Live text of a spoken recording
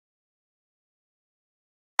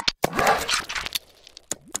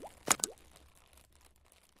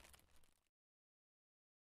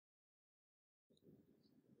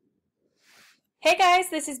Hey guys,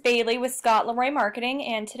 this is Bailey with Scott Leroy Marketing,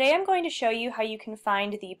 and today I'm going to show you how you can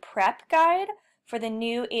find the prep guide for the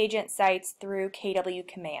new agent sites through KW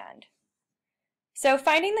Command. So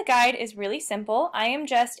finding the guide is really simple. I am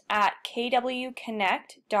just at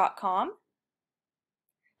kwconnect.com.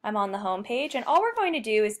 I'm on the home page, and all we're going to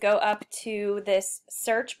do is go up to this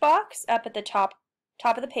search box up at the top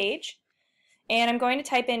of the page, and I'm going to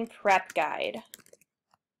type in prep guide.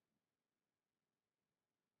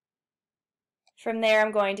 From there,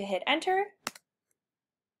 I'm going to hit enter.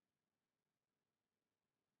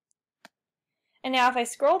 And now if I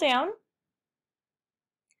scroll down,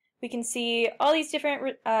 we can see all these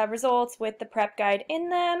different results with the prep guide in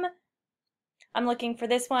them. I'm looking for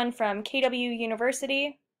this one from KW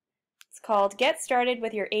University. It's called Get Started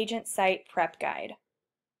with Your Agent Site Prep Guide.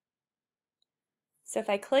 So if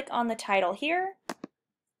I click on the title here,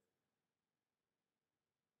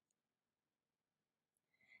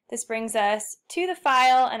 this brings us to the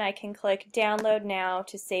file, and I can click Download Now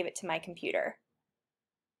to save it to my computer.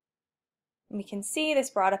 And we can see this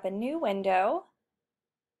brought up a new window,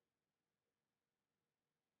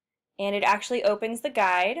 and it actually opens the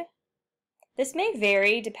guide. This may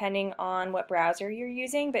vary depending on what browser you're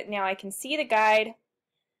using, but now I can see the guide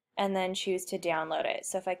and then choose to download it.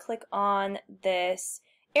 So if I click on this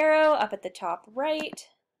arrow up at the top right,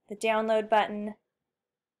 the download button,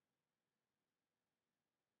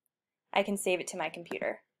 I can save it to my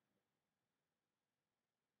computer.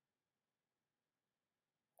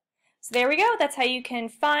 So there we go. That's how you can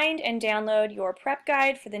find and download your prep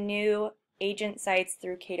guide for the new agent sites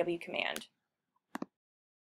through KW Command.